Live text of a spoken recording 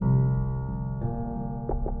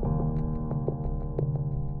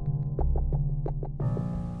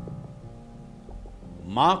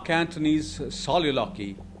Mark Antony's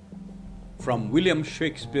soliloquy from William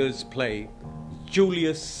Shakespeare's play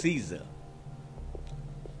Julius Caesar,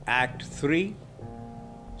 Act 3,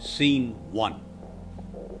 Scene 1.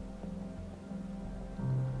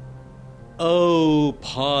 Oh,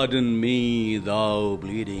 pardon me, thou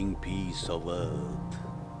bleeding piece of earth,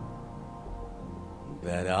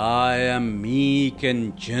 that I am meek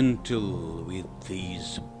and gentle with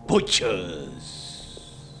these butchers.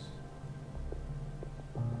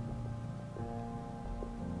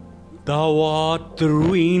 Thou art the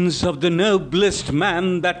ruins of the noblest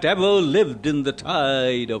man that ever lived in the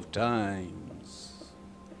tide of times.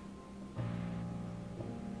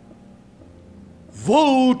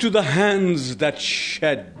 Woe to the hands that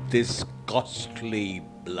shed this costly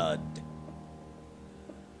blood.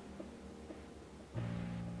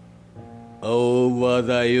 Over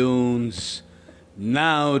thy wounds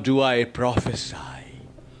now do I prophesy,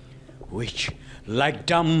 which like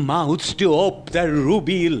dumb mouths do ope their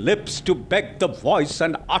ruby lips to beg the voice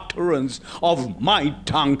and utterance of my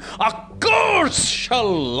tongue, a curse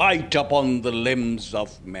shall light upon the limbs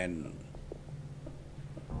of men.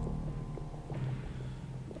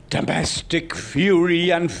 Domestic fury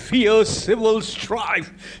and fierce civil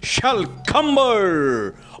strife shall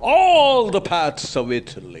cumber all the paths of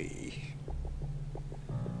Italy.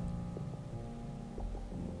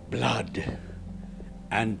 Blood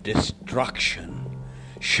and destruction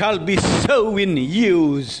shall be so in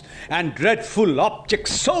use, and dreadful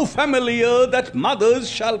objects so familiar that mothers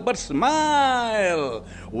shall but smile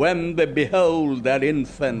when they behold their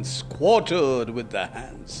infants quartered with the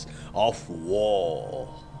hands of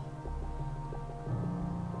war.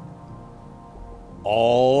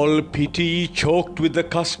 All pity choked with the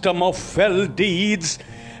custom of fell deeds,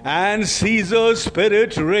 and Caesar's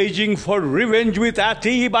spirit raging for revenge with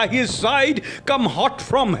Atty by his side, come hot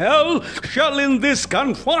from hell, shall in this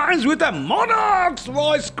confines with a monarch's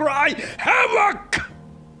voice cry, havoc!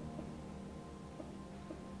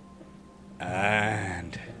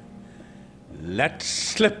 And let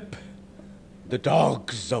slip the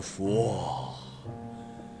dogs of war,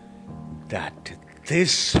 that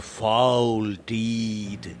this foul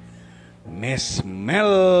deed may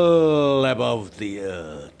smell above the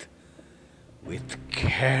earth with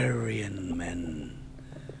carrion men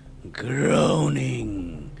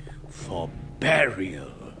groaning for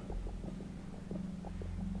burial.